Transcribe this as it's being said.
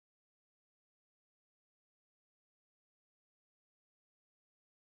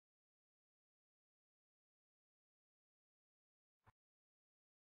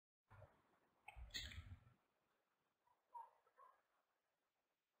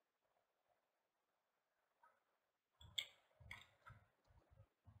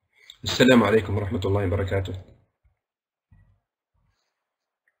السلام عليكم ورحمة الله وبركاته.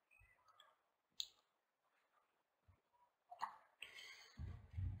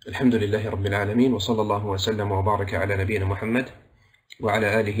 الحمد لله رب العالمين وصلى الله وسلم وبارك على نبينا محمد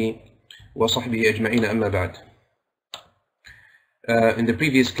وعلى آله وصحبه أجمعين أما بعد. In the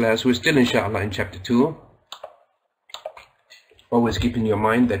previous class, we're still inshallah in chapter 2. Always keep in your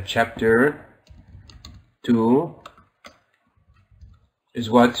mind that chapter 2 is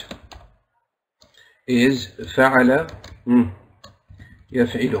what? Is فعل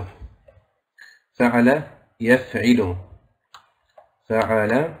يفعل. فعل يفعل.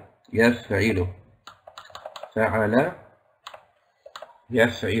 فعل يفعل. فعل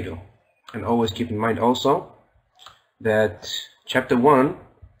يفعل. And always keep in mind also that chapter 1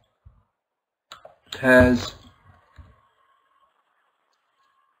 has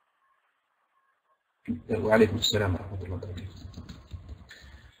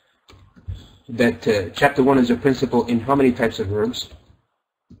that chapter 1 is a principle in how many types of verbs?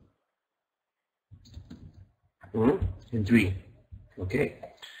 In 3. Okay.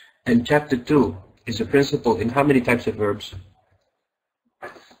 And chapter 2 is a principle in how many types of verbs?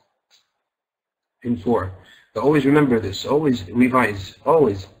 In 4. But always remember this. Always revise.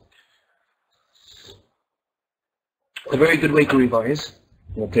 Always. A very good way to revise,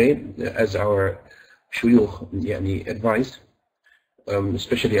 okay, as our shuyukh advised,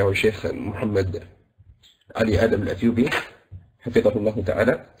 especially our Sheikh Muhammad Ali Adam al-Athiyubi, hafidhahullah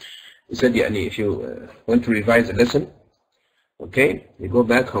ta'ala, he said, if you want to revise a lesson, okay, you go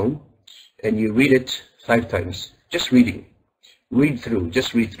back home and you read it 5 times. Just reading.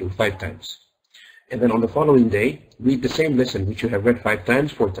 Just read through 5 times. And then on the following day, read the same lesson which you have read 5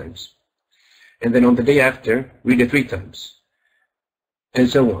 times, 4 times. And then on the day after, read it 3 times. And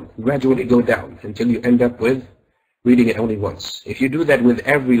so on. Gradually go down until you end up with reading it only once. If you do that with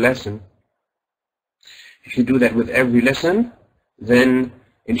every lesson, then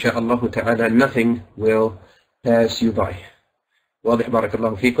insha'Allah ta'ala nothing will pass you by. واضح بارك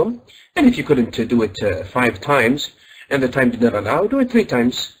الله فيكم. And if you couldn't do it 5 times and the time did not allow, do it 3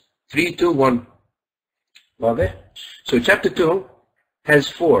 times. 3, 2, 1. واضح? So chapter 2 has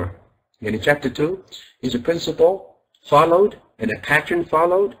 4. And chapter 2 is a principle followed and a pattern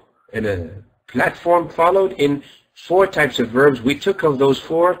followed and a platform followed in 4 types of verbs. We took of those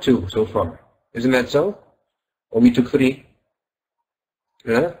 4 2 so far. Isn't that so? Or we took 3?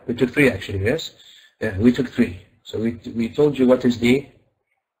 We took 3 actually, yes? Yeah, we took 3. So we told you what is the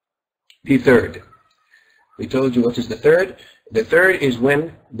third. We told you what is the third. The third is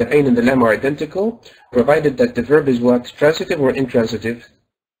when the ayn and the lam are identical, provided that the verb is what? Transitive or intransitive?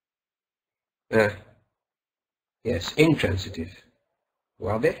 Yes, intransitive.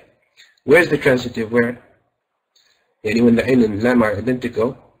 واضح? Where's the transitive? Where? When the ayn and lam are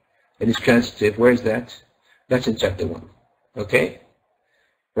identical and it's transitive, where is that? That's in chapter 1. Okay?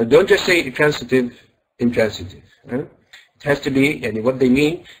 Now don't just say transitive, intransitive. It has to be, what they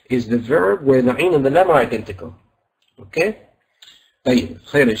mean is the verb where the ayn and the lam are identical. Okay? طيب,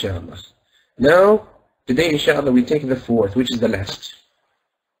 خير إن شاء الله. Now, today inshallah we take the 4th, which is the last.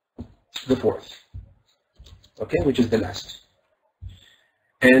 The 4th. Okay, which is the last.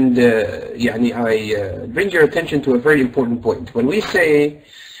 And I bring your attention to a very important point. When we say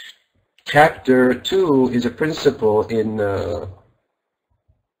chapter 2 is a principle in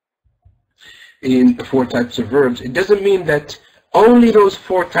 4 types of verbs, it doesn't mean that only those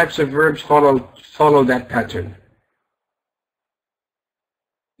 4 types of verbs follow that pattern.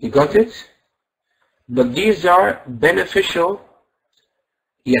 You got it? But these are beneficial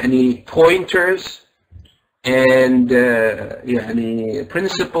pointers and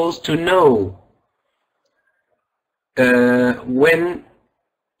principles to know when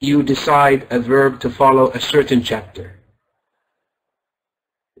you decide a verb to follow a certain chapter.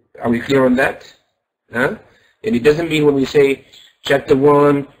 Are we clear on that? And it doesn't mean when we say chapter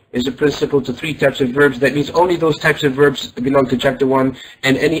 1 is a principle to 3 types of verbs, that means only those types of verbs belong to chapter 1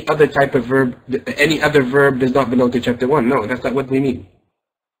 and any other type of verb, any other verb does not belong to chapter 1. No, that's not what we mean.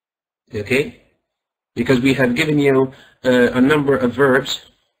 Okay? Because we have given you a number of verbs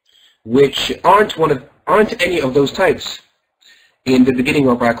which aren't any of those types in the beginning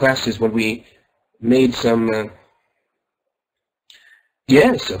of our classes when we made some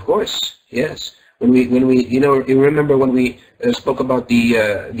yes, of course, yes. When we you remember when we spoke about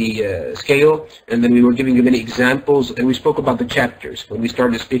the scale, and then we were giving you many examples, and we spoke about the chapters. When we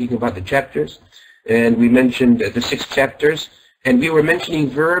started speaking about the chapters, and we mentioned the 6 chapters, and we were mentioning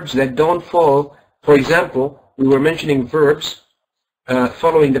verbs that don't fall. For example, we were mentioning verbs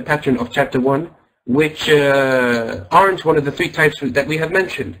following the pattern of chapter 1, which aren't one of the 3 types that we have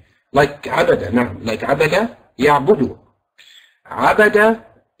mentioned. like عبد. نعم, like عبد يعبد. عبد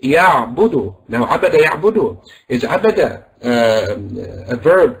يعبد. Now عبد يعبد is عبد a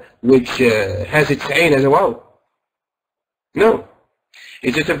verb which has its ain as a waw? No.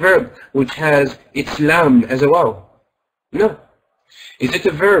 Is it a verb which has its lam as a waw? No. Is it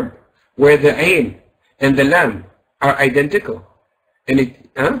a verb where the ain and the lam are identical? And it,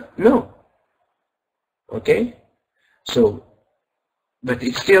 no. Okay? So, but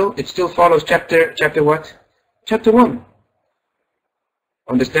it still follows chapter what? Chapter 1.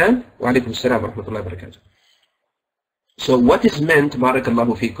 Understand? Wa alaikum assalam wa rahmatullahi wa barakatuh. So what is meant,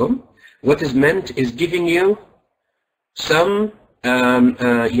 barakallahu fikum, what is meant is giving you some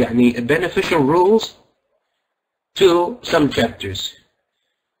beneficial rules to some chapters.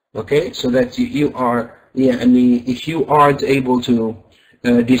 Okay, so that you are, if you aren't able to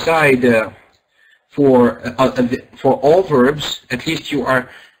decide for all verbs, at least you are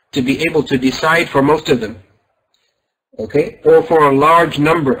to be able to decide for most of them. Okay, or for a large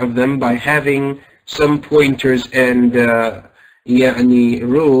number of them by having some pointers and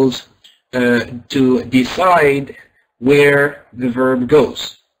rules to decide where the verb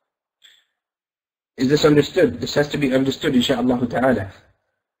goes. Is this understood? This has to be understood, inshaAllah ta'ala.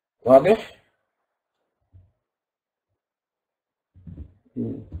 واضح?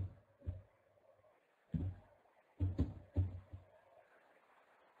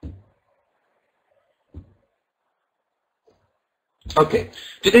 Okay,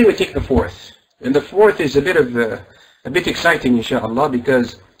 today we take the fourth, and the fourth is a bit exciting, inshallah,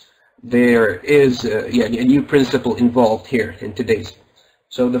 because there is a new principle involved here in today's.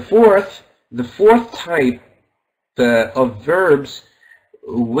 So the fourth type of verbs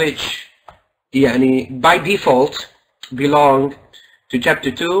which by default belong to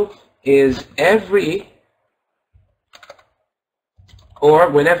chapter 2 is every or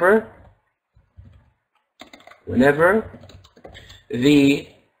whenever the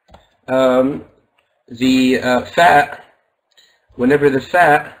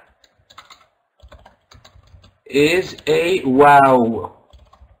fa is a waw.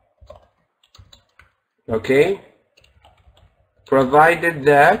 Okay, provided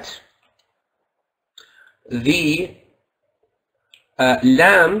that the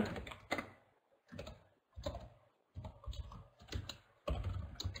lam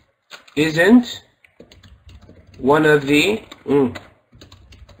isn't one of the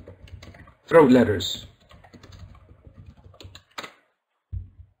throat letters.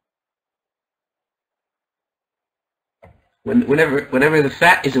 Whenever the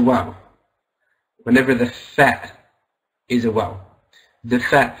fa is a waw. Whenever the fa is a waw. The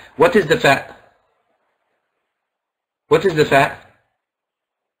fa. What is the fa? What is the fa?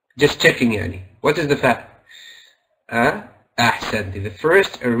 Just checking, yani. What is the fa? Ahsanti. The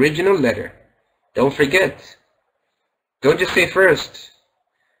first original letter. Don't forget. Don't just say first.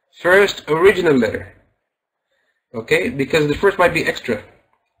 First original letter. Okay? Because the first might be extra.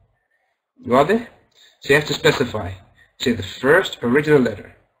 واضح? So you have to specify. Say the first original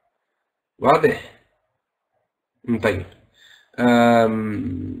letter. واضح? طيب.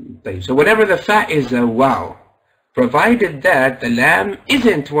 So whenever the fa is a waw, provided that the lam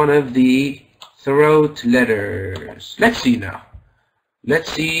isn't one of the throat letters. Let's see now. Let's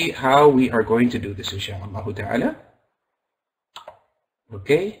see how we are going to do this, inshaAllah ta'ala.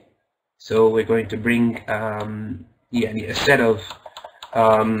 Okay, so we're going to bring a set of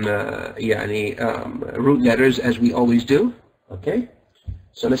root letters as we always do. Okay,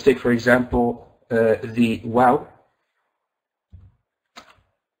 so let's take, for example, the waw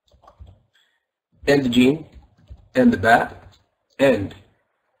and the jeen and the ba, and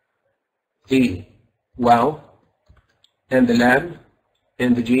the waw and the lam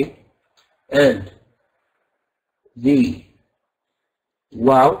and the jeen, and the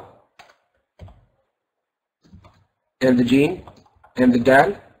waw and the jeen and the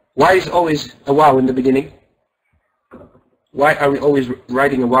dal. Why is always a waw in the beginning? Why are we always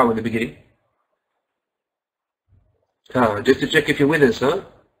writing a waw in the beginning? Just to check if you're with us, huh?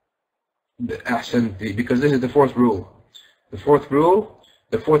 Because this is the fourth rule. The fourth rule,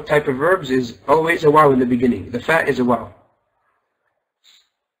 the fourth type of verbs is always a waw in the beginning. The fa is a waw.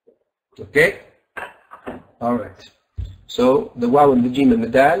 Okay? Alright. So the waw and the jim and the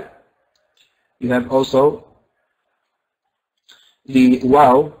dal. You have also the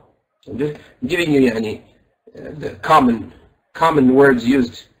waw. I'm just giving you the common words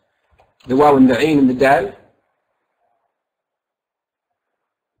used. The waw and the ain and the dal.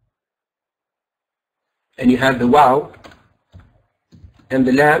 And you have the waw and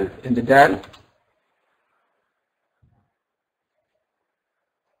the lam and the dal.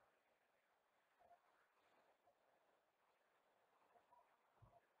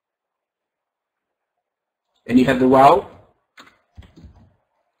 you have the waw,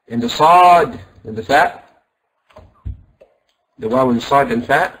 and the sad, and the fa. The waw and sad and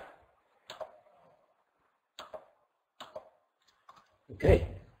fa. Okay,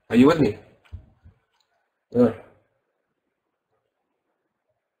 are you with me?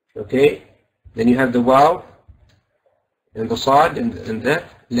 Okay, then you have the waw and the sad and the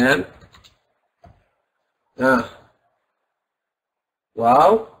lam.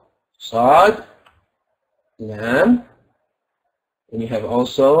 Waw, sad, lam, and you have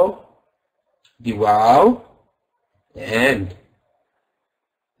also the waw and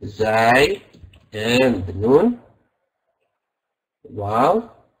zai and the noon.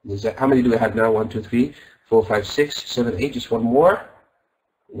 Wow. How many do we have now? 1, 2, 3, 4, 5, 6, 7, 8. Just one more.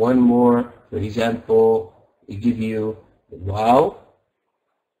 One more. For example, we give you the waw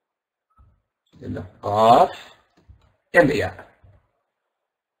and the qaf and the ya.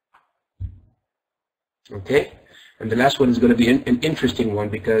 Okay? And the last one is going to be an interesting one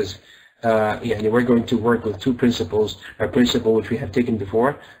because we're going to work with two principles. A principle which we have taken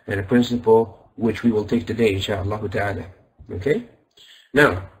before and a principle which we will take today, inshallah ta'ala. Okay?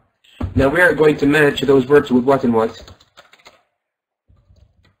 Now we are going to match those verbs with what and what?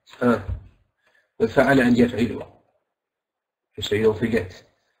 With fa'ala and yaf'ilu. So you don't forget.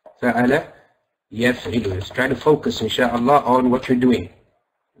 Fa'ala, yaf'ilu. Just try to focus, inshallah, on what you're doing.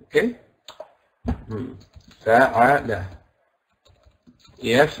 Okay? Fa'ala,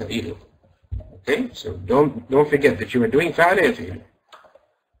 yaf'ilu. Okay? So don't forget that you are doing fa'ala, yaf'ilu.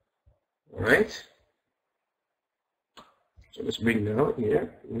 Alright? So let's bring that out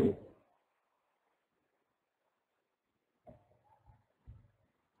here.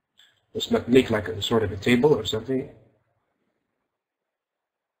 Let's make like a sort of a table or something.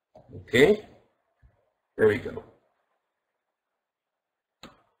 Okay, there we go.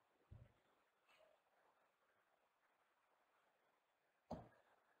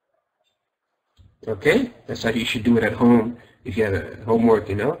 Okay, that's how you should do it at home if you have a homework,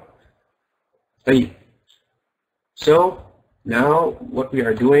 you know. So now what we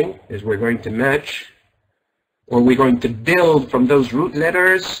are doing is we're going to match, or we're going to build from those root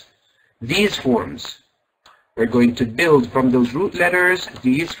letters these forms. We're going to build from those root letters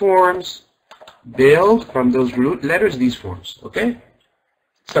these forms. Build from those root letters these forms. Okay?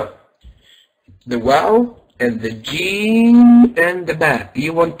 So the waw and the jim and the ba,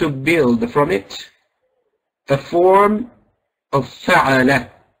 you want to build from it a form of fa'ala.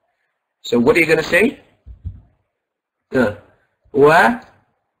 So what are you going to say? Wa,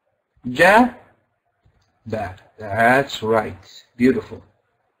 ja, ba. That's right. Beautiful.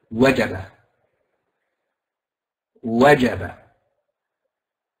 Wajaba. Wajaba.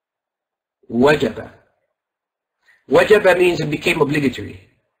 Wajaba. Wajaba means it became obligatory.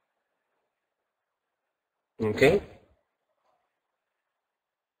 Okay?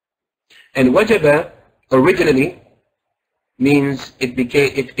 And wajaba originally means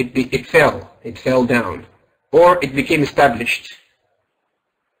it fell down, or it became established.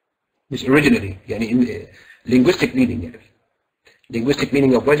 This originally, yani in the linguistic meaning. Linguistic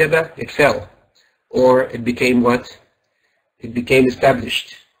meaning of wajaba, it fell, or it became what? It became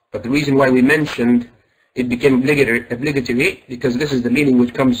established. But the reason why we mentioned it became obligatory, because this is the meaning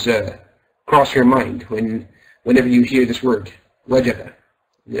which comes across your mind whenever you hear this word, wajaba.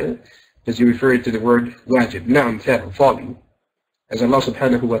 Yeah? Because you refer to the word wajib, na'am, fell, falling. As Allah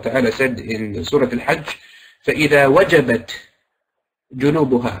subhanahu wa ta'ala said in Surah Al-Hajj, فَإِذَا وَجَبَتْ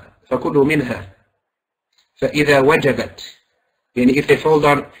جُنُوبُهَا فَكُلُوا مِنْهَا. فَإِذَا وَجَبَتْ, يعني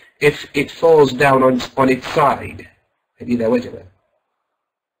if it falls down on its side. فَإِذَا وَجَبَتْ.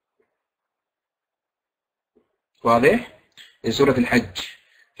 واضح؟ in Surah Al-Hajj,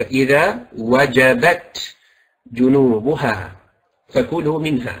 فَإِذَا وَجَبَتْ جُنُوبُهَا فَكُلُوا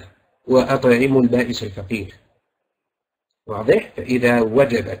مِنْهَا وَأَطْعِمُوا الْبَائِسَ الْفَقِيرَ. واضح؟ فإذا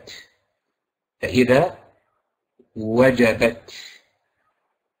وجبت. فإذا وجبت.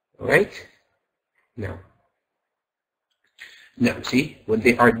 Right? Now, see, when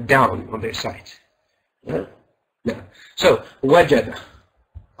they are down on their side. Now, so, wajaba.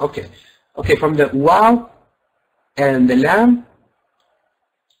 Okay, from the waw and the lam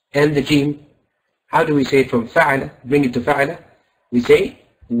and the jim, how do we say from fa'ala? Bring it to fa'ala. We say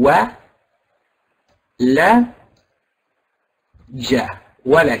wa, la, ja,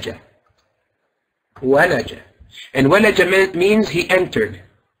 walaja. Walaja. And walaja means he entered,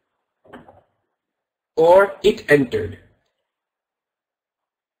 or it entered.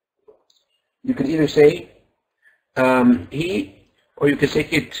 You can either say he, or you can say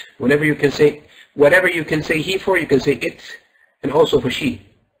it. Whatever you can say he for, you can say it, and also for she.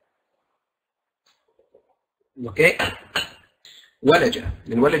 Okay? Walaja.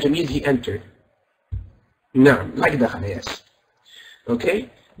 And walaja means he entered. Naam, like dakhala, yes. Okay?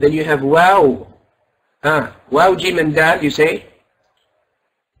 Then you have waw. Waw, jim and dal, you say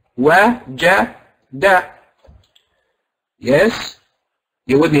wa-ja-da. Yes?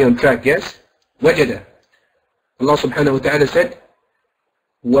 You're with me on track, yes? Wajada. Allah subhanahu wa ta'ala said,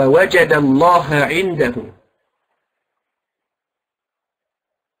 وَوَجَدَ اللَّهَ عِنْدَهُ.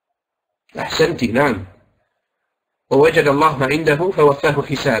 أحسنتي نعم. ووجد الله عنده فوفاه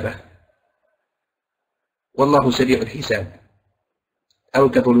حسابه والله سريع الحساب. أو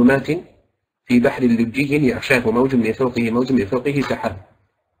كظلمات في بحر لجي يغشاه موج من فوقه موج من فوقه سحاب.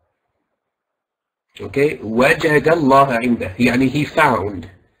 Okay, وجد الله عنده يعني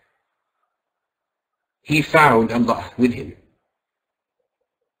he found Allah with him.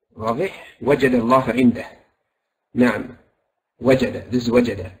 واضح؟ وجد الله عنده. نعم. وجد, this is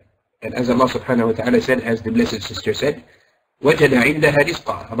وجد. And as Allah subhanahu wa ta'ala said, as the blessed sister said, وجد عندها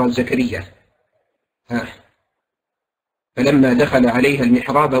رزقا, about Zakaria. فلما دخل عليها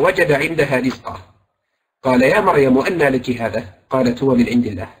المحراب وجد عندها رزقا قال يا مريم أنى لك هذا قالت هو من عند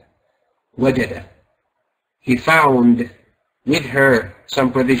الله. وجد, he found with her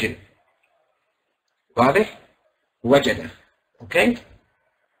some provision. واضح؟ وجد. Okay?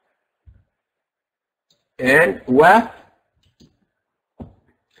 And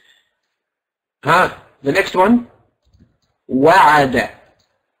the next one, وعد.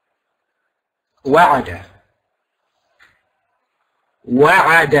 وعد.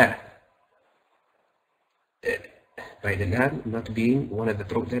 وعد. By the lam not being one of the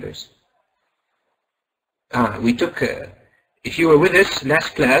throat letters. We took, if you were with us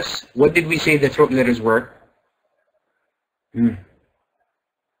last class, what did we say the throat letters were? Ya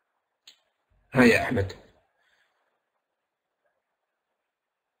Ahmed.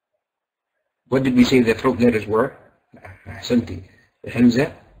 What did we say the throat letters were? Ahsanti. The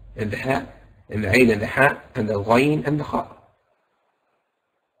Hamza and the Ha and the Ain and the Ha and the Ghain and the Kha.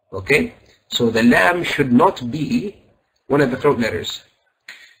 Okay? So the Lam should not be one of the throat letters.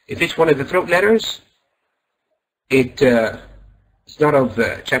 If it's one of the throat letters, it's not of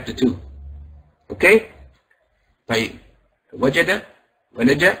chapter 2. Okay? طيب. وجد,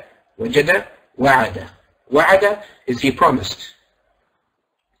 ولج, وجد, وعد. وعد is he promised.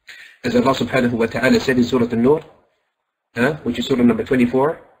 As Allah subhanahu wa ta'ala said in Surah An-Nur, which is Surah number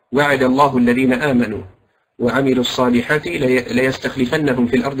 24, وَعَدَ اللَّهُ الَّذِينَ آمَنُوا وَعَمِلُوا الصَّالِحَاتِ لَيَسْتَخْلِفَنَّهُمْ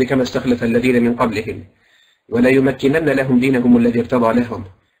فِي الْأَرْضِ كَمَا اسْتَخْلَفَ الَّذِينَ مِنْ قَبْلِهِمْ وَلَيُمَكِّنَنَّ لَهُمْ دِينَهُمُ الَّذِي ارْتَضَى لَهُمْ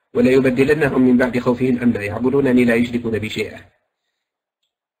وَلَيُبَدِّلَنَّهُمْ مِنْ بَعْدِ خَوْفِهِمْ أَمْنًا يَعْبُدُونَنِي لَا يُشْرِكُونَ بِي شَيْئًا.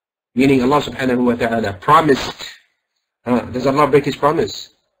 Meaning Allah subhanahu wa ta'ala promised. Does Allah break His promise?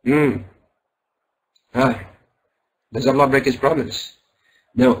 Does Allah break His promise?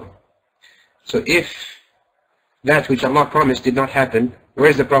 No. So if that which Allah promised did not happen, where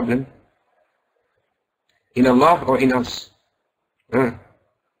is the problem? In Allah or in us?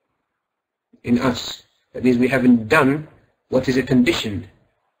 In us. That means we haven't done what is a condition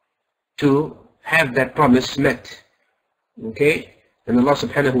to have that promise met. Okay? And Allah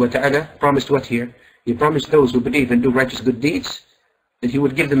subhanahu wa ta'ala promised what here? He promised those who believe and do righteous good deeds that He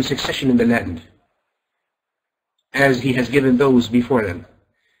would give them succession in the land, as He has given those before them,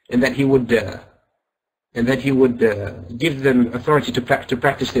 and that He would give them authority to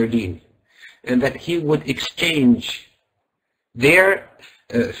practice their deen, and that He would exchange their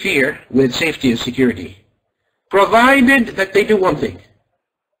fear with safety and security, provided that they do one thing.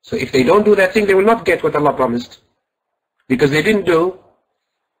 So if they don't do that thing, they will not get what Allah promised, because they didn't do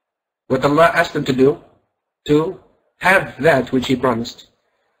what Allah asked them to do, to have that which He promised,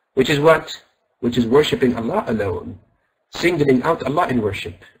 which is what? Which is worshipping Allah alone, singling out Allah in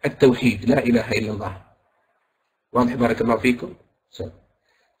worship. At-Tawheed, La ilaha illallah. Wadah barakallahu feekum.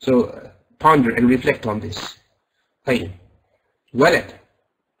 So ponder and reflect on this. طيب. Walad.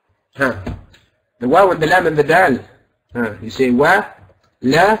 The waw and the lam and the dal. You say wa,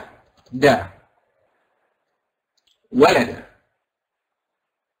 la, da. Walada.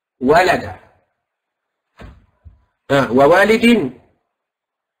 Walada. ووالد.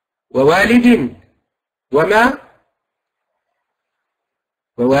 ووالد. وما.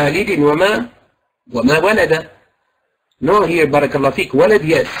 ووالد وما. وما ولد. No, here, barakallah feek. Walad,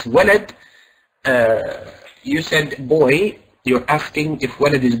 yes. Walad, you said boy. You're asking if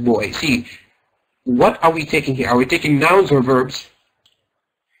walad is boy. See, what are we taking here? Are we taking nouns or verbs?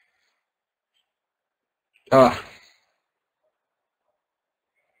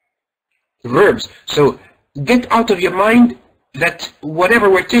 Verbs. So get out of your mind that whatever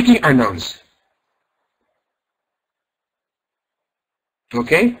we're taking are nouns.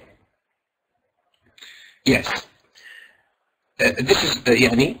 Okay? Yes. This is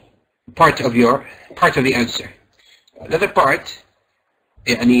يعني part of the answer. Another part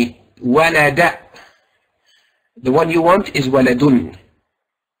يعني ولد. The one you want is waladun,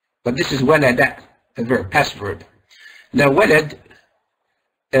 but this is walada, a verb, past verb. Now walad,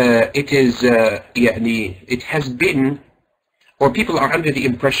 it is يعني it has been, or people are under the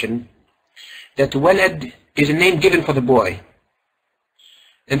impression that walad is a name given for the boy,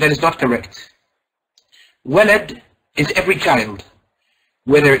 and that is not correct. Walad is every child,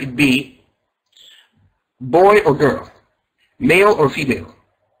 whether it be boy or girl, male or female.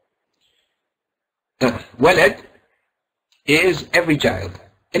 Walad is every child,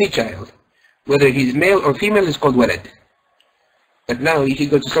 any child, whether he's male or female, is called walad. But now if you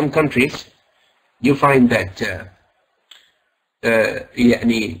go to some countries, you find that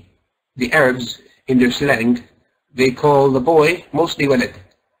يعني the Arabs in their slang, they call the boy mostly walad.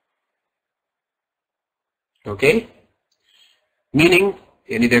 Okay? Meaning,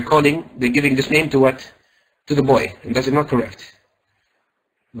 they're giving this name to what? To the boy, and that's not correct.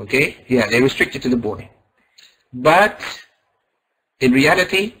 Okay? Yeah, they restrict it to the boy. But in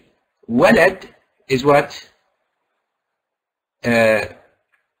reality, walad is what? Is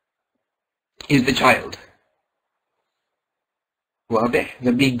the child. واضح?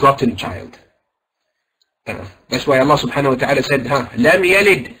 The begotten child. That's why Allah subhanahu wa ta'ala said, لم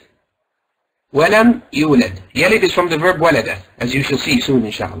يلد ولم يولد. Yalid is from the verb walada, as you shall see soon,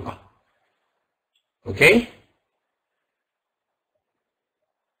 inshallah. Okay?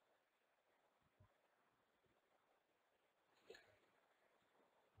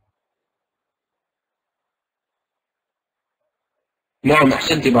 نعم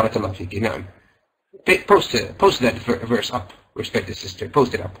أحسنتي بارك الله فيك. نعم. Post that verse up, respected sister.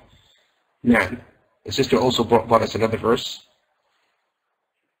 Post it up. نعم. The sister also brought us another verse.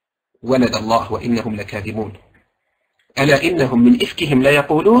 ولد الله وإنهم لكاذبون. ألا إنهم من إفكهم لا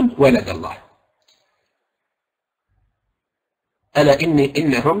يقولون ولد الله. ألا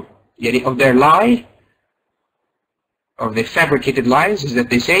إنهم يعني of their lie, of their fabricated lies, is that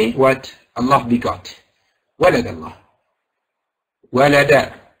they say what? Allah begot. ولد الله.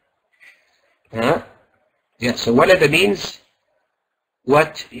 Walada. Yeah, so walada means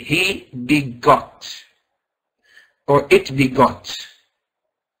what he begot, or it begot.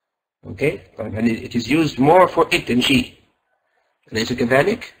 Okay? And it is used more for it than she. أليس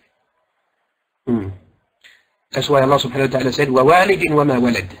كذلك? That's why Allah subhanahu wa ta'ala said, وَوَالِدٍ وَمَا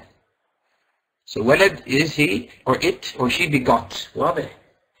وَلَدٍ. So walad is he, or it, or she begot. واضح?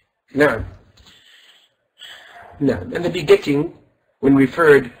 نعم. نعم. And the begetting, when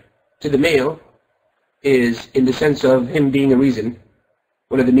referred to the male, is in the sense of him being a reason,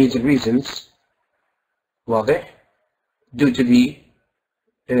 one of the means of reasons, واضح, due to the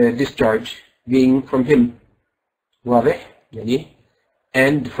discharge being from him, واضح, يعني,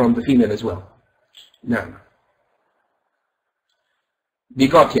 and from the female as well. نعم.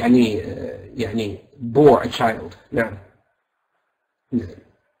 begot يعني bore a child. نعم.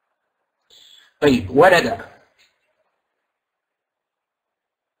 طيب ولد.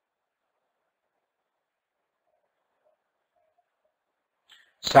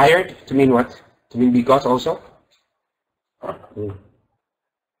 Sired, to mean what? To mean begot also?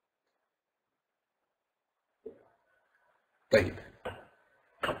 طيب.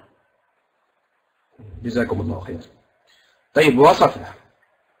 جزاكم الله خير. طيب وصف.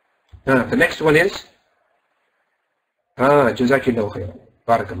 The next one is جزاك الله خيرا.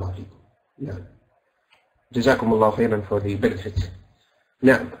 بارك الله فيكم. نعم. جزاكم الله خيرا for the benefit.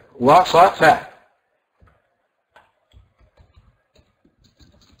 نعم. وصف.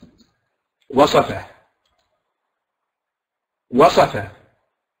 وصف. وصف.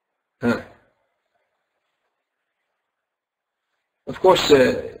 Of course,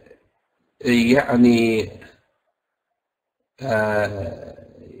 يعني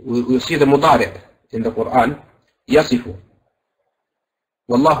we'll see the مضارع in the Quran. يصف.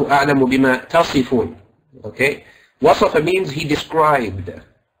 والله أعلم بما تصفون. Okay. وصف means he described.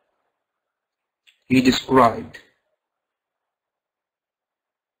 He described.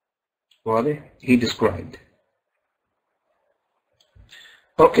 واضح؟ He described.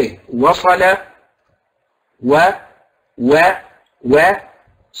 Okay. وصل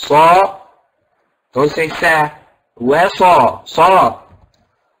صا. Don't say sa. وصا. صا.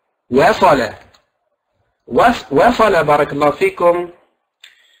 وصل. وصل بارك الله فيكم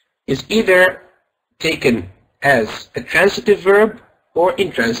is either taken as a transitive verb or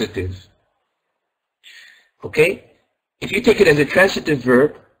intransitive. Okay? If you take it as a transitive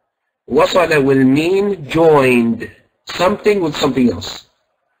verb, وصل will mean joined something with something else.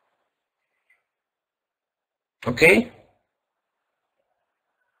 Okay?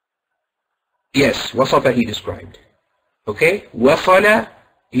 Yes, wasata he described. Okay? Wasala,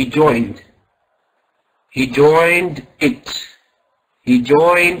 he joined. He joined it. He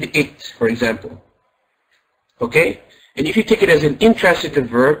joined it, for example. Okay? And if you take it as an intransitive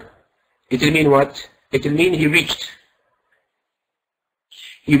verb, it will mean what? It will mean he reached.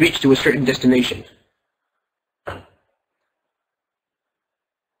 He reached to a certain destination.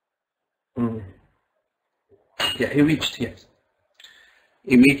 Yeah, he reached, yes.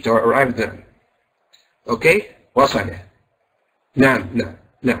 He reached or arrived there. Okay? وصل. نعم نعم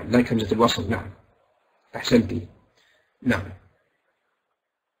نعم like همزة الوصل نعم. أحسنتي. نعم.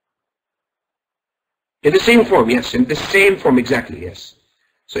 In the same form, yes. In the same form, exactly, yes.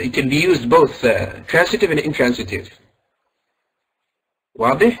 So it can be used both transitive and intransitive.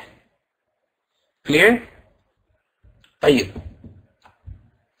 واضح? Clear? طيب.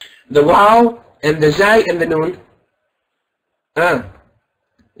 The waw and the zai and the noon.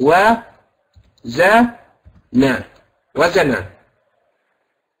 Wa, za, na. Wazana.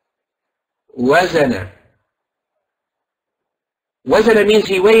 Wazana. Wazana means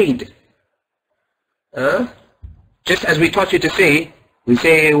he weighed. Just as we taught you to say, we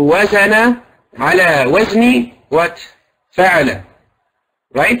say wazana ala wazni what? Fa'ala.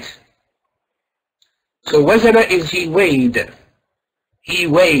 Right? So wazana is he weighed. He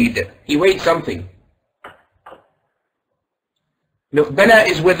weighed. He weighed something. Bala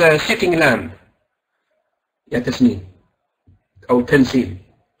is with a sitting lamb. Ya tasneem. Or tansil.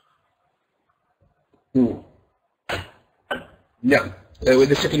 No. With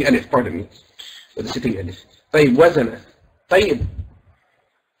the sitting alif, pardon me. With the sitting alif. طيب وزنه. طيب.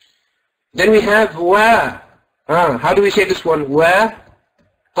 Then we have wa. How do we say this one? Wa.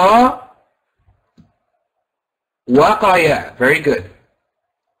 Qa. Waqaya. Very good.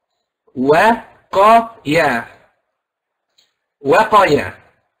 Wa. Qa. Ya. Waqaya.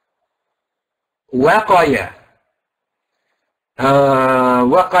 Waqaya.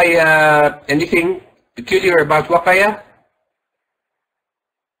 Waqaya. Anything peculiar about waqaya?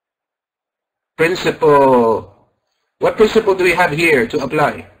 Principle. What principle do we have here to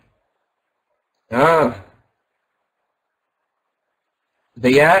apply?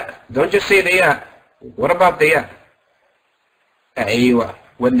 The ya. Don't just say the ya. What about the ya? Aywa.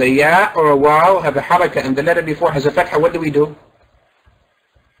 When the ya or a waw have a haraka and the letter before has a fatha, what do we do?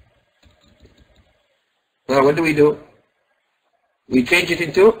 What do we do? We change it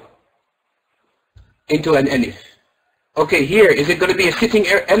into an alif. Okay, here, is it going to be a sitting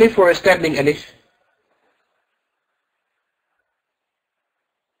alif or a standing alif?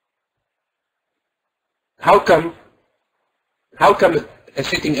 How come? How come a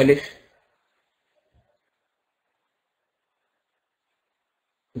sitting alif?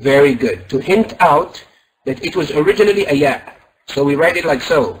 Very good. To hint out that it was originally a ya. So we write it like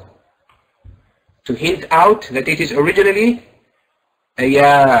so. To hint out that it is originally a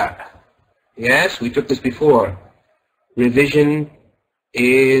ya. Yes, we took this before. Revision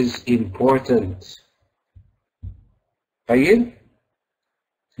is important. Tayyib?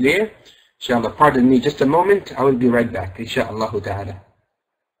 Clear? Inshallah, pardon me just a moment. I will be right back. Inshallah ta'ala.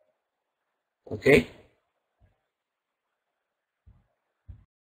 Okay?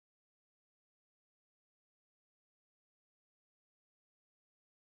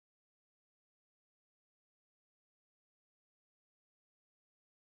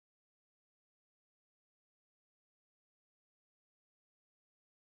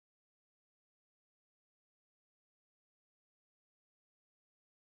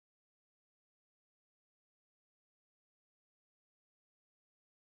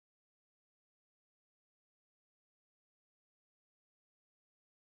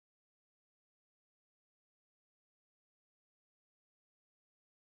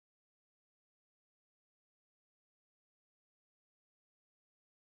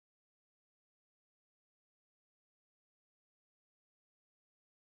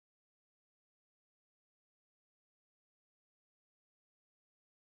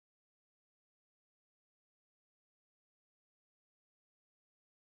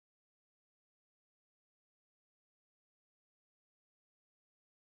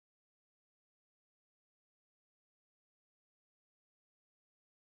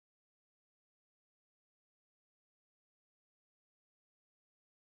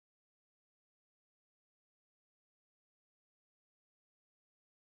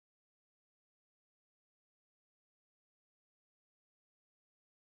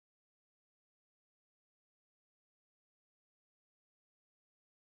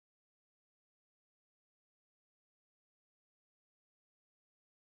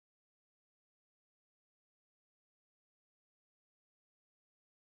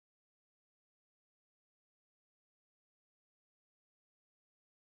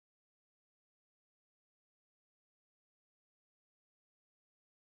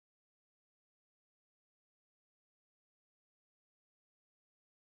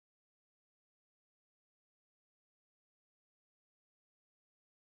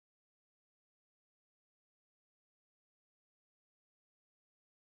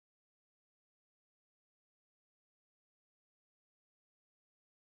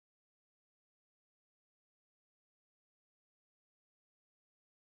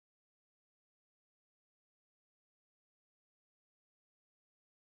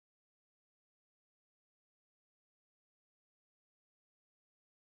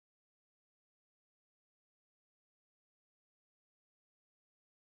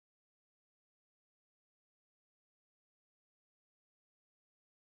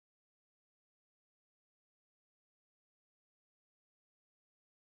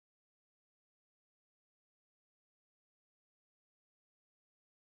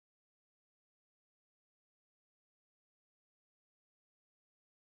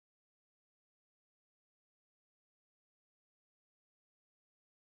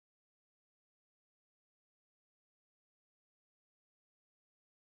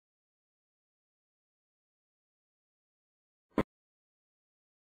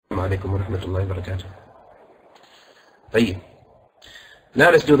 عليكم ورحمة الله وبركاته. طيب. Now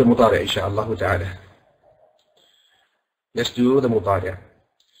let's do the مضارع إن شاء الله تعالى. Let's do the مضارع.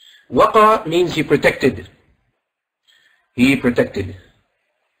 وقع means he protected. He protected.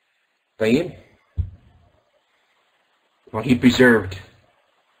 طيب. Or he preserved.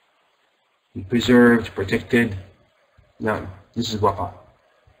 He preserved, protected. نعم. This is وقع.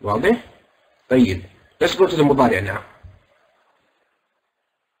 واضح؟ طيب. Let's go to the مضارع now.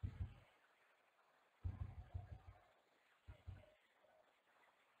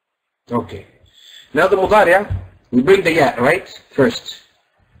 Okay. Now the مضارع, we bring the ya, right? First.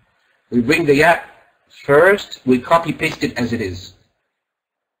 We bring the ya first, we copy paste it as it is.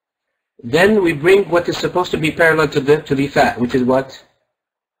 Then we bring what is supposed to be parallel to the fa, which is what?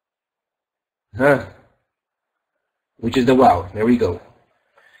 Which is the waw. There we go.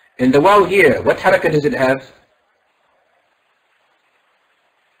 And the waw here, what haraka does it have?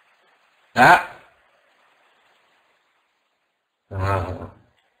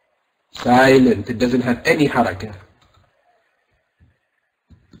 Silent. It doesn't have any haraka.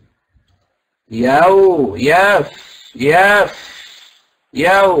 Yaw, yaf, yaf,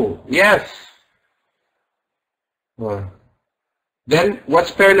 yaw, yaf. Then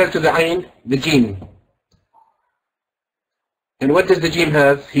what's parallel to the ayn? The jim. And what does the jim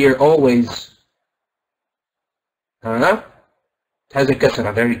have here always? It has a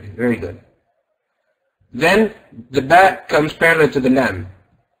kasra. Very, very good. Then the ba comes parallel to the lam.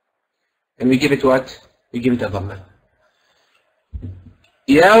 And we give it what? We give it a dhamma.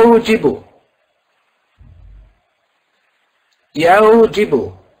 Yawjibu.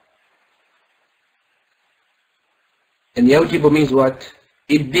 Yawjibu. And yawjibu means what?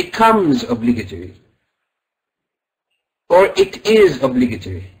 It becomes obligatory. Or it is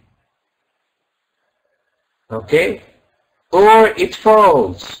obligatory. Okay? Or it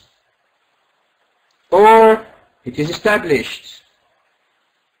falls. Or it is established.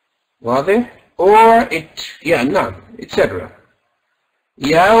 واضح? Or it, yeah, no, etc.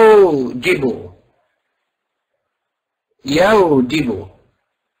 يوجب. يوجب.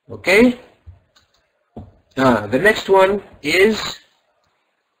 Okay? The next one is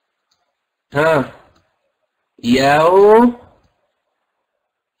يو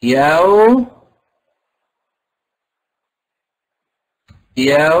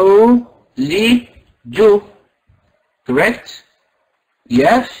يولج. Correct?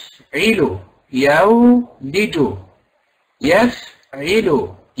 يفعل يولج.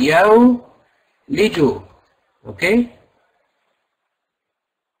 يفعل يولج. Okay?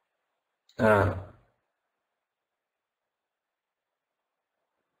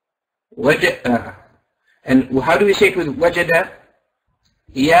 And how do we say it with wajada?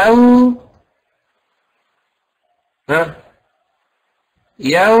 يوجد.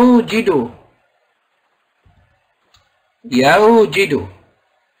 يوجد.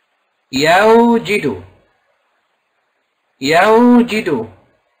 يوجد. يوجد.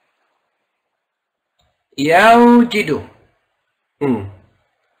 يوجد.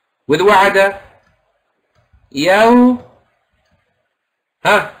 With وعد يوعد.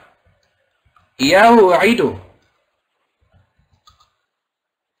 يوعد.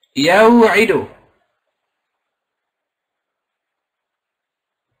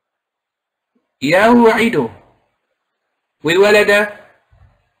 يوعد. with ولد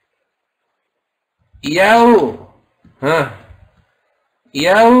يولد.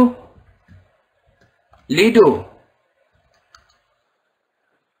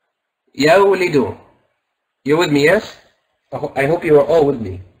 يولد. You're with me, yes? I hope you are all with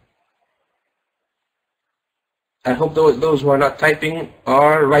me. I hope those who are not typing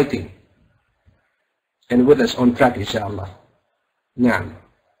are writing and with us on track, inshallah. نعم.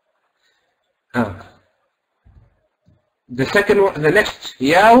 The second one, the next,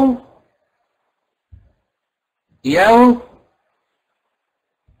 يو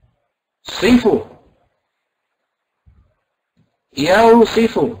صفو.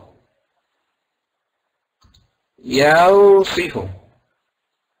 يوصف. يوصف.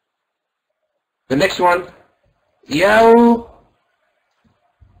 The next one, يوصل.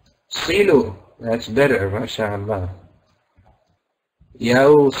 That's better, mashallah.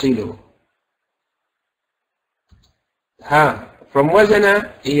 يوصل. From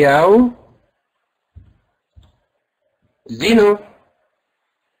وزن يوزن.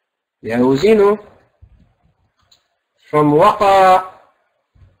 يوزن. From وقع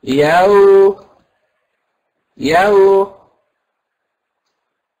يوقي.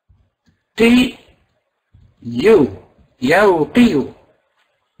 يوقي.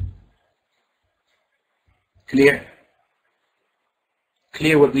 Clear?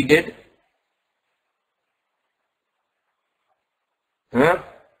 clear what we did? Huh?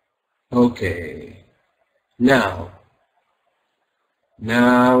 Okay. Now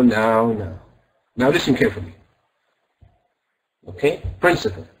listen carefully. Okay?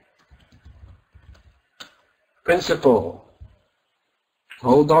 Principle.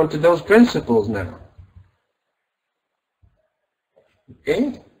 Hold on to those principles now.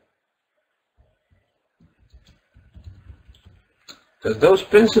 Okay? Because those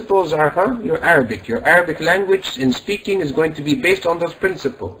principles are, your Arabic. Your Arabic language in speaking is going to be based on those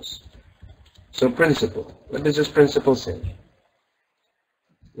principles. So principle. What does this principle say?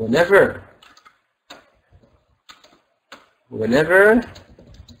 Whenever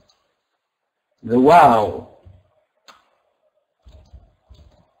the waw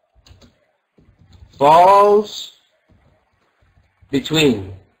falls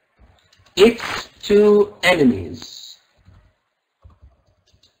between its two enemies,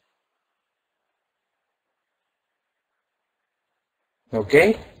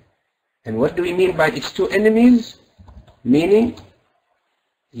 okay? And what do we mean by its two enemies? Meaning,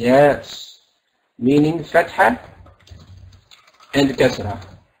 yes, meaning fatha and kasra.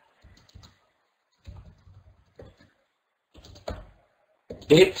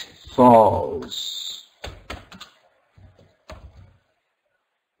 It falls.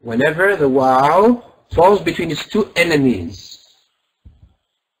 Whenever the waw falls between its two enemies,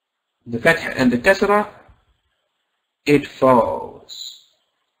 the fatha and the kasra, it falls.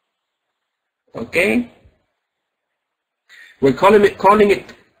 Okay? We're calling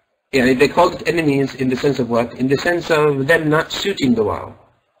it, yeah, they called it enemies in the sense of what? In the sense of them not suiting the waw.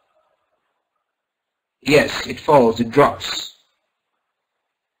 Yes, it falls, it drops.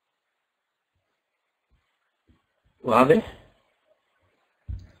 واضح؟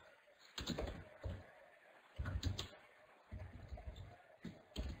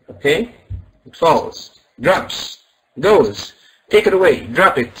 Okay? It falls, drops, goes. Take it away,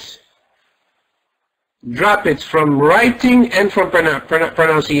 drop it. Drop it from writing and from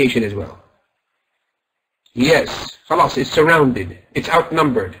pronunciation as well. Yes, خلاص, it's surrounded, it's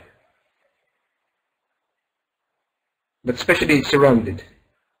outnumbered. But especially it's surrounded.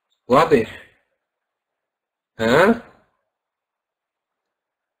 واضح؟ Huh?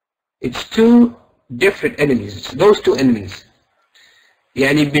 It's two different enemies. It's those two enemies.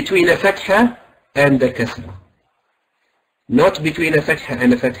 يعني between a fatha and a kasra. Not between a fatha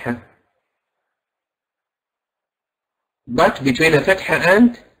and a fatha. But between a fatha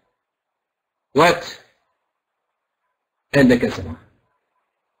and what? And a kasra.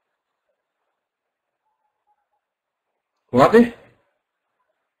 واضح?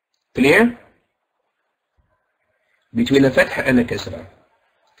 Clear? Between a fatha and a kasra.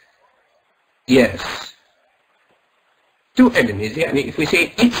 Yes. Two enemies. يعني if we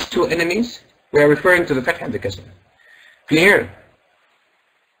say it's two enemies, we are referring to the fatha and the kasra. Clear?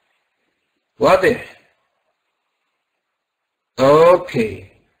 واضح?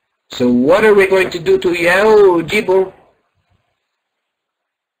 Okay. So what are we going to do to يوجب?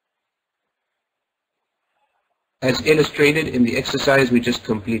 As illustrated in the exercise we just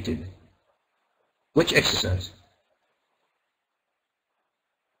completed. Which exercise?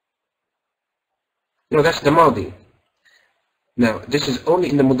 No, that's the Madi. Now, this is only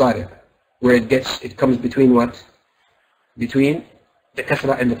in the Mudari, where it comes between what? Between the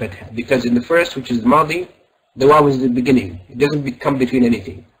Kasra and the Fatha. Because in the first, which is the Madi, the Waw is the beginning. It doesn't come between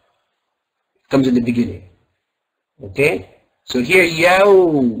anything. It comes in the beginning. Okay? So here,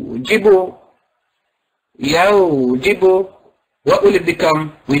 يوجب. يوجب. What will it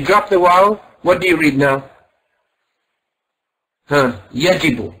become? We drop the Waw. What do you read now?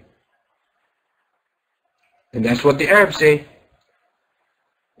 يجب. And that's what the Arabs say.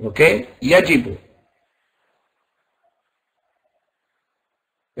 Okay? يجب.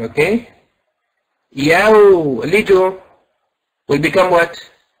 Okay? يولج will become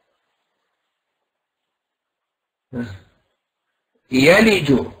what?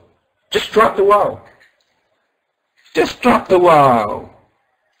 يلج. Just drop the waw. Just drop the waw.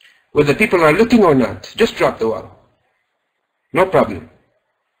 Whether people are looking or not, just drop the waw. No problem.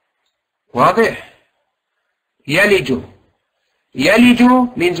 واضح? يلج. يلج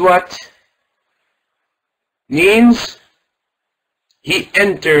means what? Means he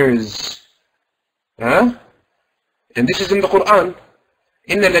enters. Huh? And this is in the Quran.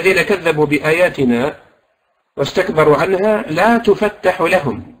 إن الذين كذبوا بآياتنا واستكبروا عنها لا تفتح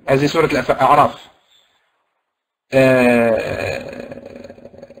لهم. As in Surah Al-A'raf.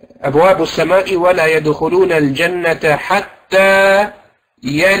 أبواب السماء ولا يدخلون الجنة حتى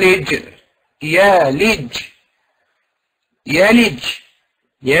يلج. يلج. يلج.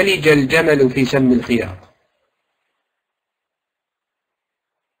 يلج الجمل في سم الخياط.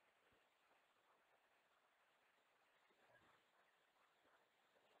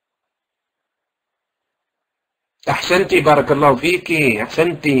 أحسنتي بارك الله فيك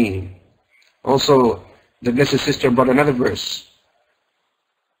أحسنتي. Also the blessed sister brought another verse.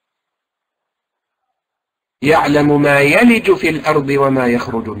 يعلم ما يلج في الأرض وما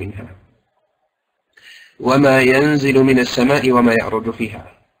يخرج منها وما ينزل من السماء وما يعرج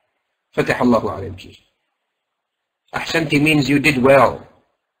فيها. فتح الله عليك. أحسنتي means you did well.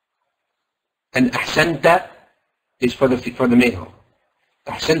 And أحسنت is for the male.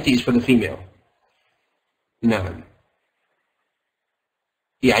 أحسنتي is for the female. نعم.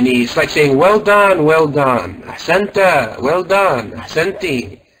 يعني it's like saying well done well done. أحسنت well done.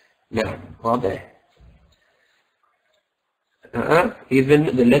 أحسنتي. نعم واضح.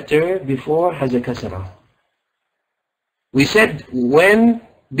 Even the letter before has a kasra. We said when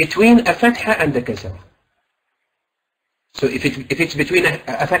between a fatha and a kasra. So if it's between a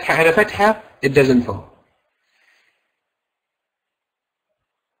fatha and a fatha, it doesn't fall.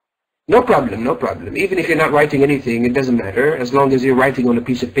 No problem, no problem. Even if you're not writing anything, it doesn't matter. As long as you're writing on a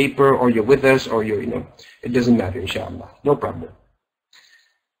piece of paper or you're with us or you're, it doesn't matter, inshallah. No problem.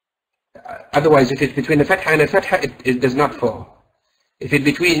 Otherwise, if it's between a fatha and a fatha, it does not fall. If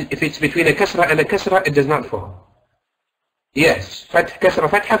it's between a kasra and a kasra, it does not fall. Yes, fatha kasra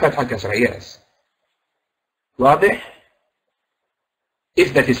fatha, fatha kasra, yes. واضح?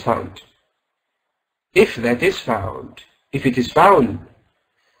 If that is found. If that is found. If it is found,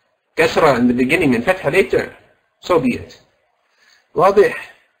 kasra in the beginning and fatha later, so be it. واضح?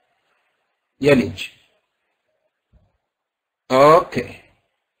 يلج. Okay.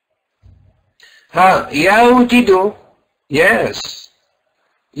 ها يوجد. Yes.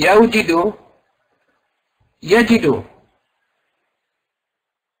 يوجد. يجد.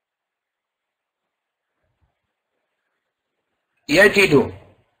 يجد.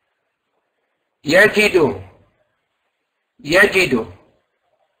 يجد. يجد.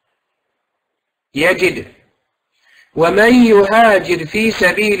 يجد. ومن يهاجر في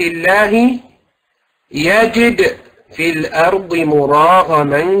سبيل الله يجد في الأرض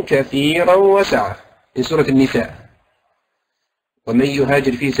مراغما كثيرا وسعة. في سورة النساء. ومن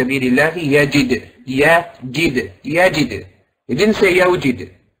يهاجر في سبيل الله يجد. يجد. يجد. He didn't say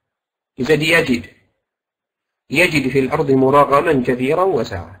يوجد. He said يجد. يجد في الأرض مراغما كثيرا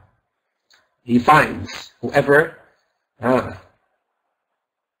وسعة. He finds whoever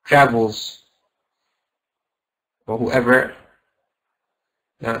travels or whoever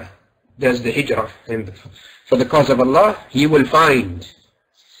does the hijrah and for the cause of Allah, he will find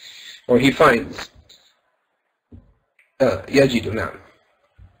or he finds. يجد. نعم.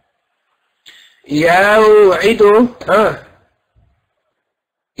 يوعد.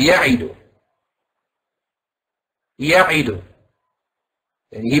 يعد. يعد.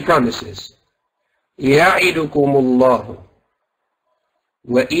 And he promises. يعدكم الله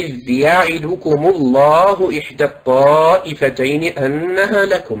وإذ يعدكم الله إحدى الطائفتين أنها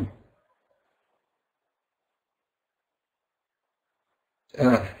لكم.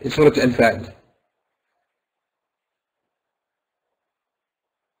 سورة الأنفال.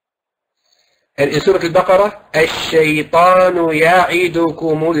 in سورة البقرة الشيطان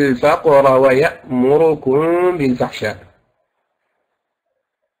يعدكم الفقر ويأمركم بالفحشاء.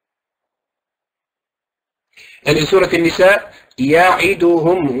 in سورة النساء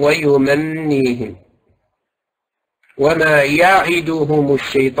يعدهم ويمنيهم وما يعدهم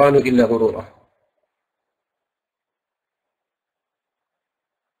الشيطان إلا غرورا.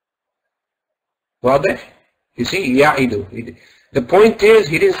 واضح؟ You see, يعد. The point is,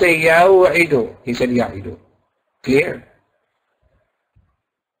 he didn't say يوعد, he said يعد. Clear?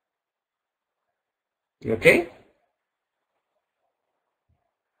 Okay?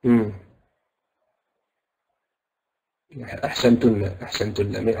 أحسنتن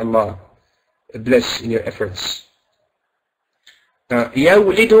أحسنتن. May Allah bless in your efforts.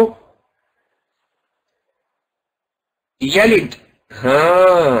 يولد. يلد.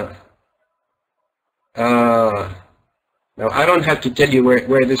 Now I don't have to tell you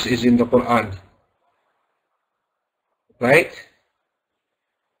where this is in the Quran. Right?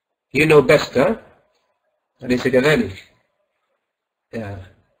 You know best, huh? أليس كذلك؟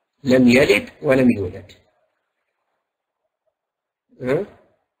 لم يلد ولم يولد.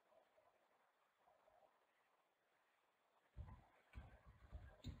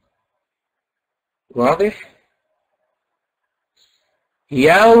 واضح؟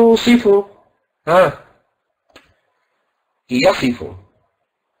 يوصف. يصف.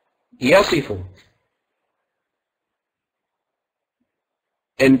 يصف.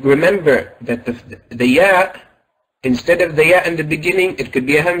 And remember that the ya, instead of the ya in the beginning, it could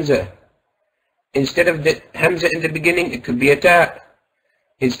be a hamza. Instead of the hamza in the beginning, it could be a ta.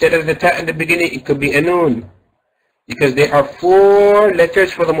 Instead of the ta in the beginning, it could be a noon. Because there are 4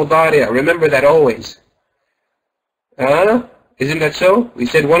 letters for the mudari'. Remember that always. Isn't that so? We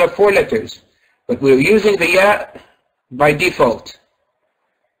said 1 of 4 letters. But we're using the ya by default.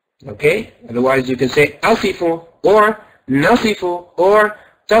 Okay? Otherwise you can say asifu, or nasifu, or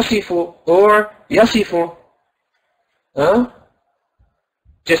tasifu, or yasifu.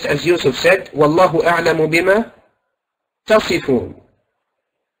 Just as Yusuf said, Wallahu a'lamu bima tasifun.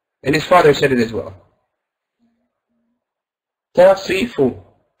 And his father said it as well. Tasifu,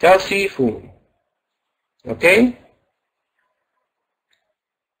 tasifu. Okay?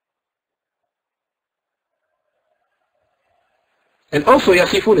 And also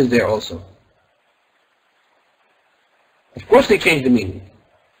yasifun is there also. Of course they changed the meaning.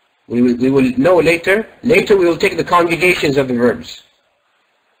 We will know later. Later we will take the conjugations of the verbs.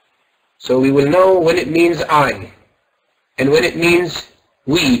 So we will know when it means I, and when it means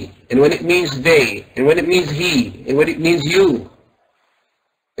we, and when it means they, and when it means he, and when it means you.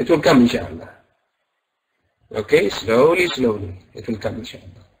 It will come inshallah. Okay, slowly, slowly. It will come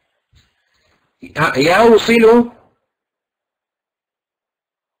inshallah. يوصل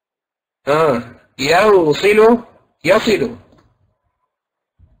يوصل يصل.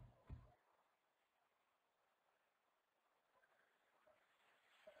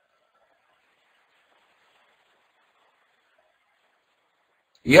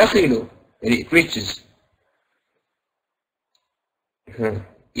 يصل, it reaches.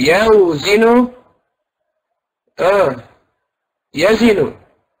 يوزن يزن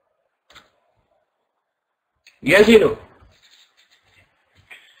يزن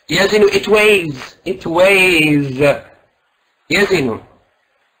يزن, it weighs, it weighs. يزن.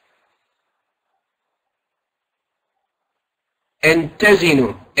 and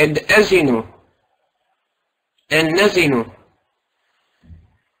تزن and أزن and نزن.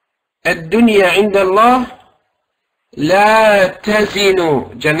 الدنيا عند الله لا تزن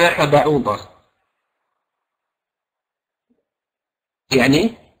جناح بعوضة.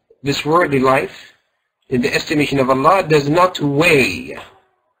 يعني this worldly life in the estimation of Allah does not weigh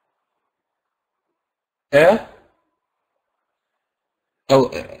a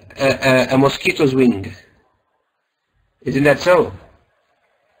mosquito's wing. Isn't that so?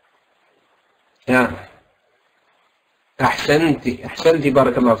 Yeah. أحسنتي أحسنتي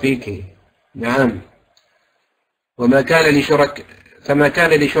بارك الله فيك. نعم. وما كان لشرك فما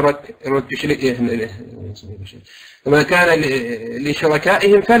كان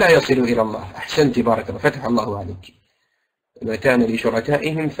لشركائهم فلا يصلوا إلى الله. أحسنتي بارك الله. فتح الله عليك. وما كان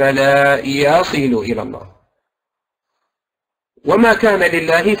لشركائهم فلا يصلوا إلى الله. وما كان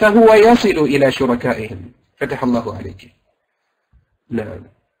لله فهو يصل إلى شركائهم. فتح الله عليك. نعم.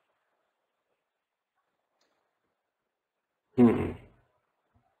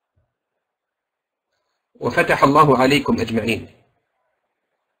 وفتح الله عليكم أجمعين.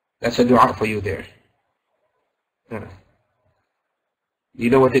 That's a dua for you there. You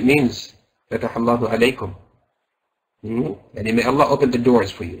know what it means? فتح الله عليكم. And may Allah open the doors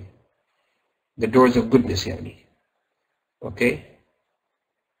for you. The doors of goodness, yani. Okay?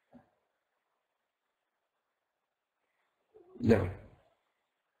 No.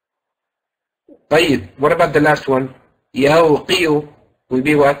 طيب, what about the last one? يوقي will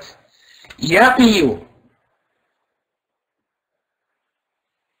be what? يقي.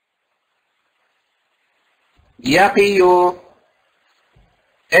 يقي.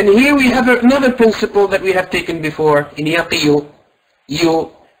 And here we have another principle that we have taken before in يقي.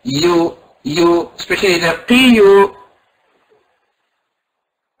 You, especially the قي.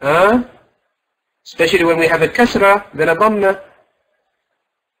 Especially when we have a kasra, then a dhamma.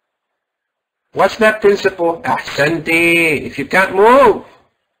 What's that principle? Ahsanti. If you can't move,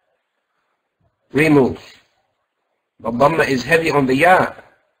 remove. The dhamma is heavy on the ya.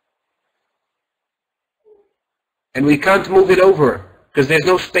 And we can't move it over because there's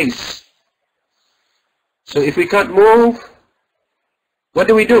no space. So if we can't move, what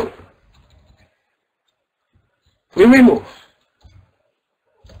do? We remove.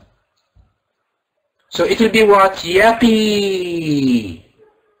 So it will be what? Yaqi.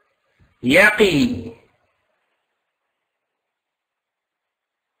 Yaqi.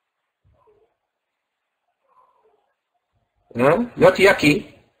 Not yaqi.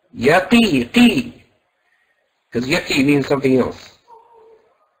 Yaqi. Qi. Because yaqi means something else.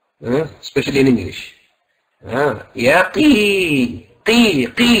 Especially in English. Yaqi. Qi.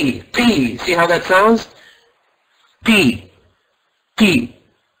 Qi. Qi. See how that sounds? Qi. Qi.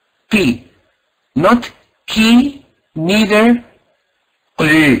 Qi. Not ki, neither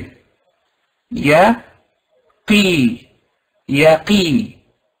qi. Yaqi. Yaqi.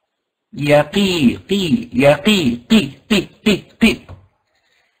 Yaqi. Qi. Yaqi. Qi.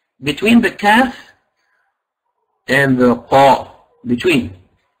 Between the kaf and the qa. Between.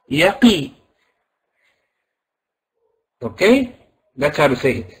 Yaqi. Okay? That's how to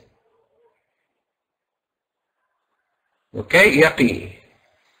say it. Okay? Yaqi.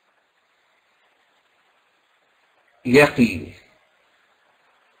 Yaqi.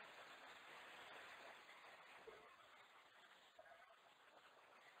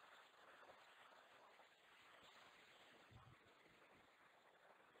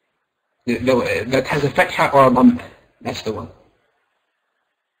 That has a fatha or a dhamma. That's the one.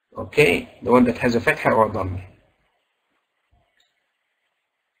 Okay? The one that has a fatha or a dhamma.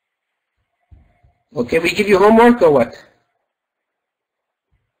 Okay, we give you homework or what?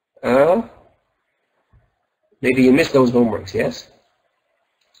 Maybe you missed those homeworks, yes?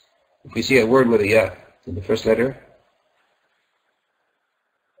 If we see a word with a ya in the first letter,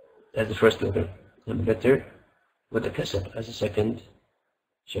 as the first letter, and the letter with a kasr as a second,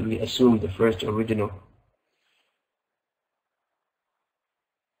 shall we assume the first original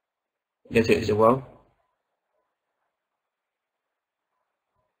letter is a waw?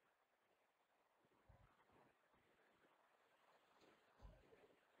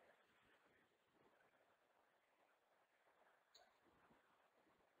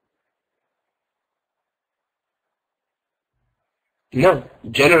 No.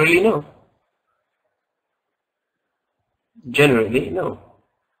 Generally, no. Generally, no.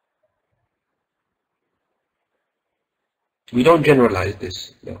 We don't generalize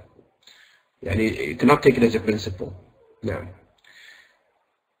this. No. You cannot take it as a principle. No.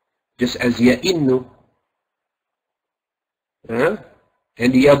 Just as ya'innu and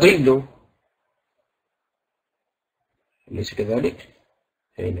yadillu. أليس كذلك؟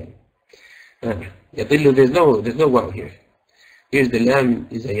 أي نعم. يضل, there's no waw here. Here's the lam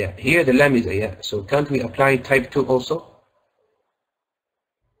is a ya. Here the lam is a ya. So can't we apply type 2 also?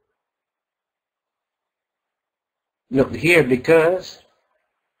 No, here because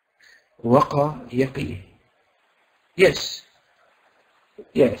waqa yaqi. Yes.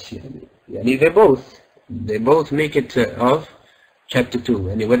 Yes. They both make it of chapter 2.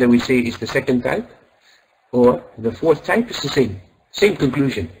 And whether we say it's the second type or the fourth type, it's the same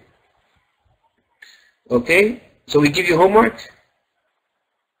conclusion. Okay? So we give you homework.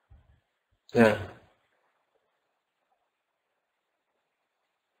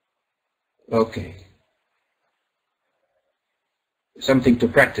 Okay. Something to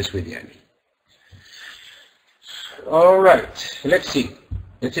practice with, yani. All right. Let's see.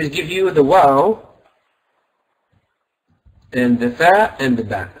 Let us give you the waw and the tha and the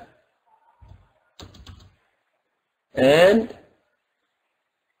ba. And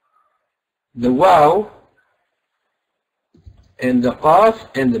the waw and the qaf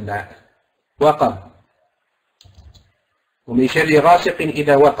and the ba. وقب. ومن شر غاسق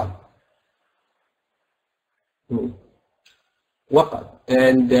إذا وقب. وقب.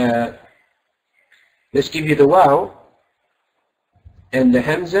 And let's give you the waw and the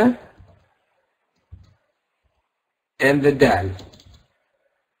hamza and the dal.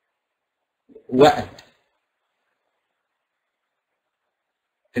 Wa'ad.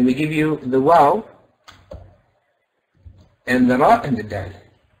 And we give you the waw and the ra and the dal.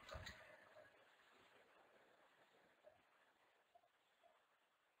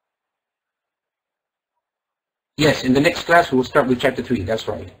 Yes, in the next class we'll start with chapter 3, that's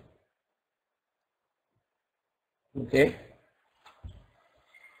right. Okay?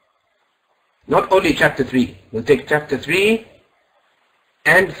 Not only chapter 3, we'll take chapter 3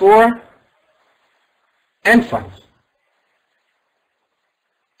 and 4 and 5.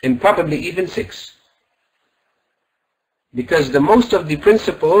 And probably even 6. Because the most of the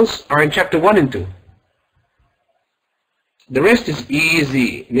principles are in chapter 1 and 2. The rest is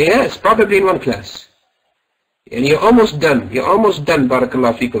easy. Yes, probably in one class. And you're almost done. You're almost done,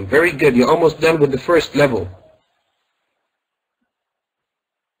 barakallahu feekum. Very good. You're almost done with the first level.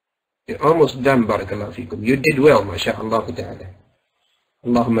 You're almost done, barakallahu feekum. You did well, masha'Allah ta'ala.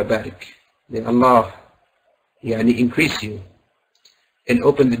 Allahumma barik. May Allah increase you and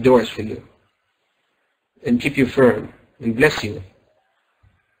open the doors for you and keep you firm and bless you.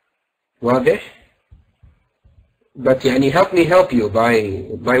 Wadih? But help me help you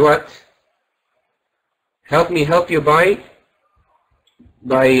by what? Help me help you by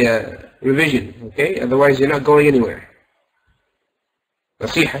revision, okay? Otherwise you're not going anywhere.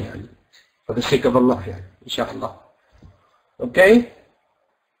 Nasiha, for the sake of Allah, inshallah. Okay?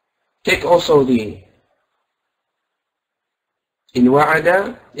 Take also the, in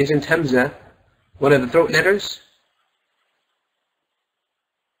wa'ada, isn't Hamza one of the throat letters?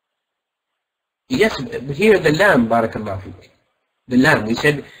 Yes, but here the lam, barakallahu fiqh. The lam, we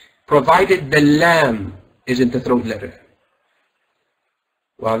said, provided the lam isn't the throat letter.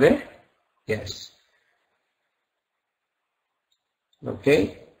 واضح? Yes.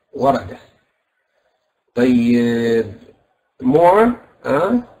 Okay. ورد. طيب. More.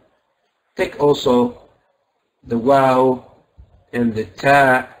 Take also the waw and the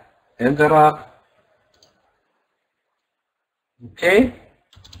ta and the ra. Okay.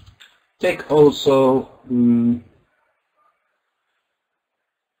 Take also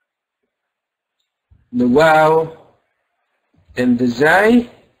the waw and the zai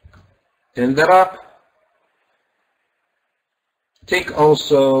and the ra. Take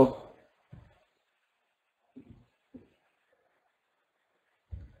also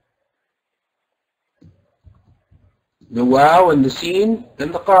the waw and the sin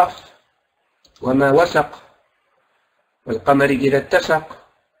and the qaf. وما وسق والقمر إذا اتسق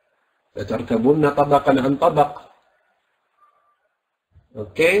فتركبن طبقا عن طبق.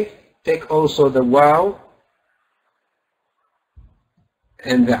 Okay. Take also the waw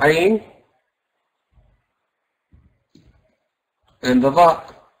and the ayn and the dha.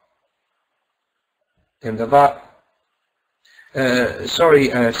 And the dha.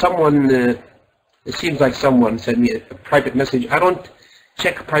 Sorry, someone, it seems like someone sent me a private message. I don't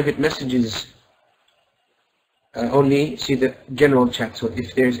check private messages. I only see the general chat. So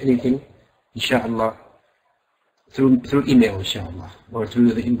if there's anything, inshallah, through email, inshallah, or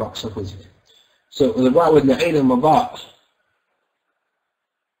through the inbox of Wizard. So the waw and the ayn and the dha.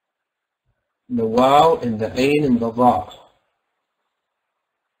 The waw and the ayn and the dha.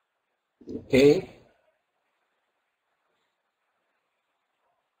 Okay.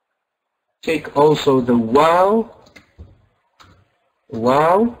 Take also the waw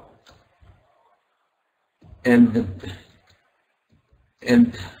and the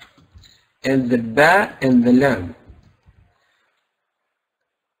ba and the lam.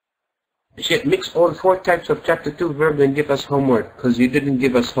 Mix all 4 types of chapter 2 verbs and give us homework, because you didn't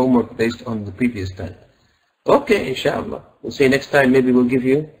give us homework based on the previous time. Okay, inshallah. We'll say next time maybe we'll give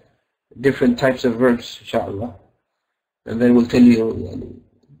you different types of verbs, inshallah. And then we'll tell you,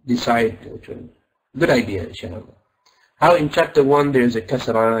 decide which one. Good idea, inshallah. How in chapter 1 there's a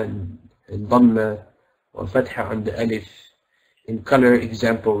kasra and dhamma or fatha on the alif in color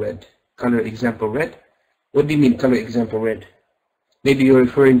example red. Color example red? What do you mean color example red? Maybe you're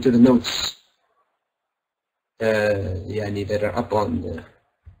referring to the notes that are up on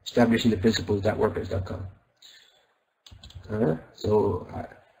establishingtheprinciples.wordpress.com. So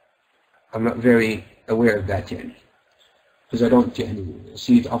I'm not very aware of that yet, because I don't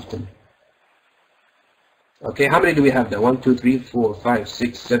see it often. Okay, how many do we have now? 1, 2, 3, 4, 5,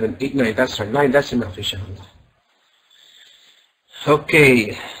 6, 7, 8, 9. That's right, 9. That's enough, inshallah.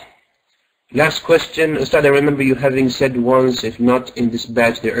 Okay. Last question. Ustad, I remember you having said once, if not in this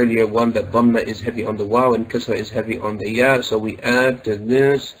batch, the earlier one, that dhamma is heavy on the waw and kasra is heavy on the ya. So we add to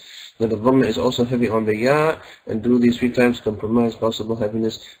this that the dhamma is also heavy on the ya, and do these 3 times, compromise possible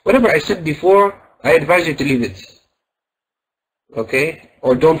heaviness. Whatever I said before, I advise you to leave it. Okay?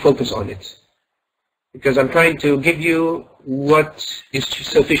 Or don't focus on it. Because I'm trying to give you what is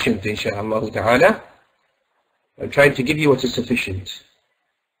sufficient, inshaAllah ta'ala. I'm trying to give you what is sufficient.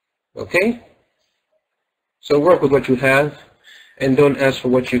 Okay? So work with what you have and don't ask for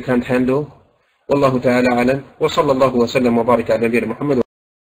what you can't handle. Wallahu ta'ala alam. Wa sallallahu wa sallam wa baraka ala nabiyyina Muhammad.